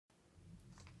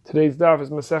Today's daf is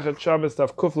Masechet Shabbos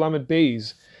daf Kuf Lamed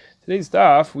Beis. Today's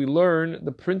daf we learn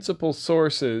the principal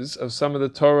sources of some of the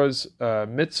Torah's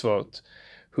mitzvot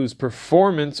whose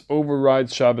performance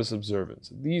overrides Shabbos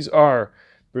observance. These are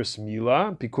Bris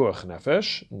Milah, Pikuach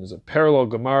Nefesh, and there's a parallel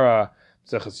Gemara,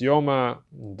 Maseches Yoma,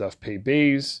 daf Pei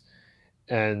Beis,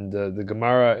 and the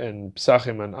Gemara in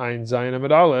Psachim and Ayin Zayin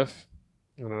Amud Aleph,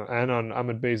 and on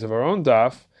Amud Beis of our own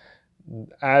daf,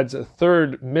 adds a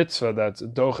third mitzvah that's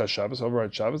Docha Shabbos,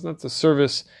 override Shabbos, and that's a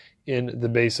service in the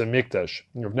Beis HaMikdash.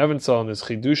 Rav Nebenzahl in his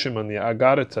Chidushim on the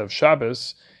Agadah of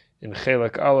Shabbos, in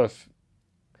Chelek Aleph,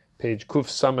 page Kuf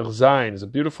Samech Zayin, is a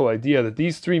beautiful idea that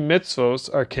these three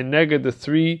mitzvos are keneged the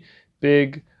three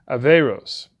big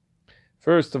Averos.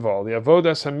 First of all, the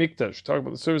Avodas HaMikdash, talk about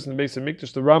the service in the Beis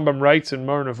HaMikdash, the Rambam writes in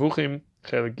Moreh Nevuchim,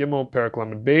 Chelek Gimel, Perek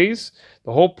Lamed Beis,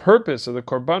 the whole purpose of the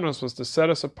Korbanos was to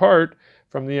set us apart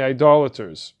from the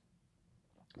idolaters.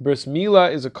 Bris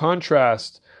Milah is a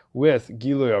contrast with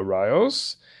Gilui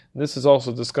Arayos. This is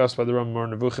also discussed by the Rambam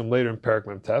Moreh Nevuchim later in Perek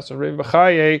Mem Tes. And Reb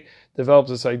Chaye developed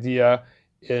this idea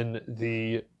in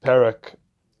the Perek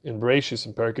in Bereishis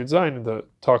and Perek Zayin, that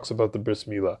talks about the Bris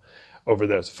Milah over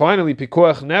there. So finally,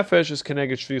 Pikuach Nefesh is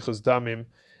Keneged Shvichus Damim.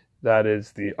 That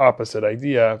is the opposite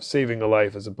idea of saving a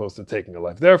life as opposed to taking a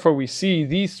life. Therefore, we see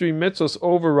these three mitzvahs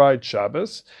override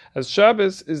Shabbos, as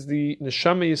Shabbos is the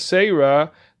neshama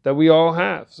yisera that we all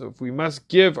have. So if we must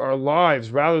give our lives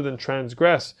rather than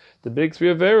transgress the big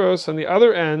three averos, on the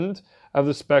other end of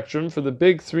the spectrum, for the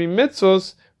big three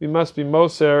mitzvahs, we must be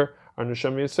moser our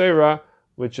neshama yisera,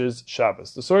 which is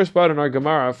Shabbos. The source brought in our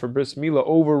Gemara for Bris Milah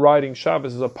overriding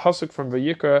Shabbos is a pasuk from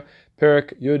Vayikra,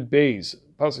 Perek Yud Beis.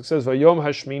 Pasuk says, "Vayom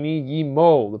Hashmini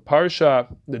Yimol." The parsha,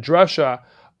 the drasha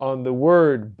on the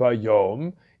word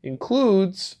Bayom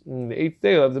includes the eighth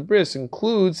day of the bris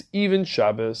includes even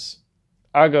Shabbos.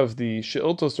 Agav, the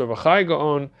Sheiltos Rav Achai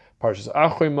Gaon, Parshas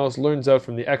Achroimos, learns out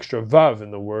from the extra vav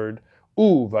in the word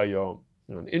U Vayom.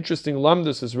 An interesting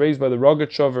lamdus is raised by the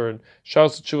Rogatchover and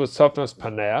Shaus Tshuvas Tzafnas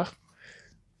Paneach,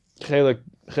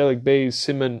 Chelek Beis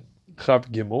Siman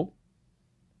Chav Gimel.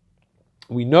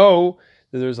 We know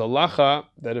that there's a lacha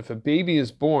that if a baby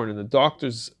is born and the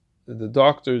doctors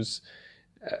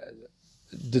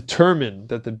determine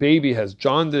that the baby has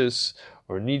jaundice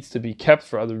or needs to be kept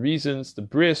for other reasons, the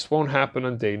bris won't happen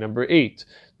on day number 8.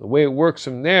 The way it works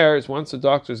from there is once the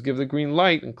doctors give the green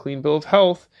light and clean bill of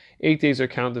health, 8 days are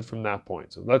counted from that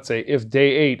point. So let's say if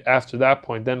day 8 after that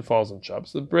point then falls on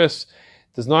Shabbos, the bris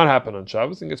does not happen on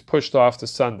Shabbos and gets pushed off to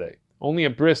Sunday. Only a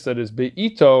bris that is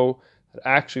be'ito, that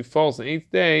actually falls on the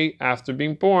 8th day after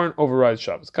being born, overrides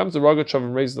Shabbos. Comes the Rogatchover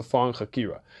and raises the following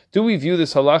chakira. Do we view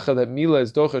this halacha that Milah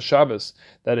is Docha Shabbos,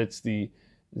 that it's the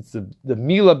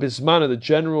Milah Bismana, the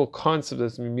general concept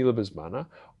that's Milah Bismana,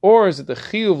 or is it the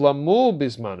Chiyuv Lamul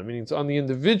Bismana, meaning it's on the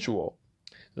individual?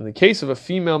 In the case of a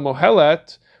female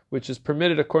Mohelet, which is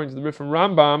permitted according to the Rifim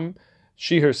Rambam,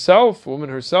 she herself, woman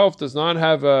herself, does not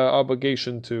have an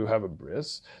obligation to have a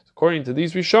bris. According to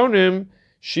these Rishonim,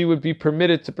 she would be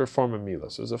permitted to perform a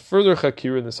milah. So there's a further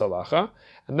chakir in this halacha,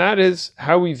 and that is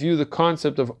how we view the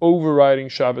concept of overriding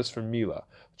Shabbos from milah,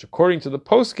 which according to the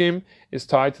poskim is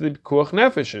tied to the pikuach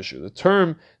nefesh issue. The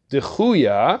term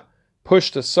dechuya,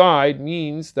 pushed aside,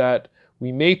 means that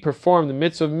we may perform the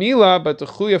mitzvah of milah, but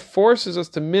dechuya forces us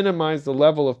to minimize the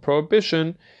level of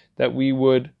prohibition that we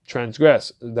would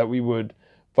transgress, that we would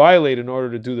violate in order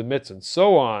to do the mitzvah, and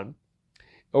so on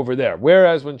over there.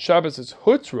 Whereas when Shabbos is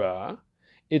hutra,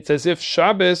 it's as if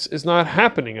Shabbos is not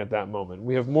happening at that moment.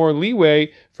 We have more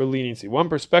leeway for leniency. One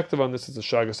perspective on this is the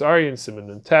Shagas Aryeh and Simon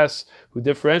and Tess, who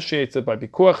differentiates it by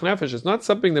Pikuach Nefesh. It's not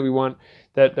something that we want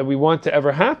that we want to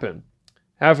ever happen,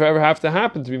 ever have to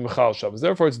happen to be Mechal Shabbos.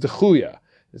 Therefore, it's Dechuya.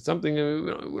 It's something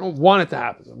we don't want it to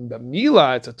happen. But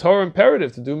Milah, it's a Torah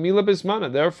imperative to do Milah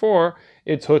Bismana. Therefore,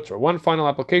 it's Hutra. One final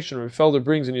application Rabbi Felder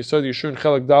brings in Yesod Yeshurun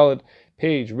Chelek Daled,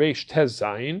 page Reish Tez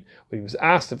Zayin, when he was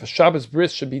asked if a Shabbos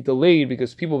bris should be delayed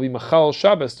because people will be machal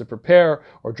Shabbos to prepare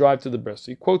or drive to the bris.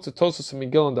 So he quotes the Tosas and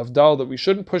Megillah and Avdal that we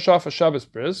shouldn't push off a Shabbos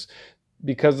bris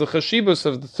because the chashibus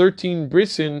of the 13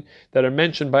 brisin that are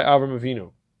mentioned by Avram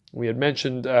Avinu. We had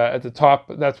mentioned at the top,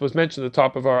 that was mentioned at the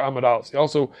top of our Amud Aleph. He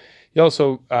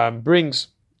also brings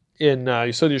in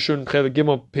Yesod Yeshurun Chelek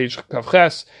Gimel, page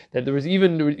Kavches, that there was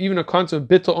even a concept of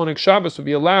Bittul Oneg Shabbos would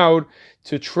be allowed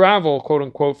to travel, quote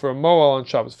unquote, for a Moel on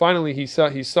Shabbos. Finally, he saw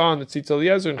in the Tzitz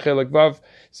Eliezer and Chelek Vav,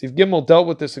 Siv Gimel dealt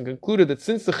with this and concluded that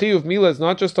since the Chiyuv Milah is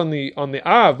not just on the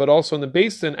Av, but also on the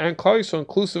Basin and Klal Yisrael,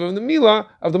 inclusive of the Milah,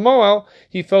 of the Moel,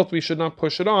 he felt we should not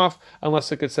push it off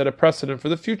unless it could set a precedent for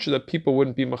the future that people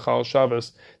wouldn't be Machal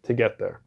Shabbos to get there.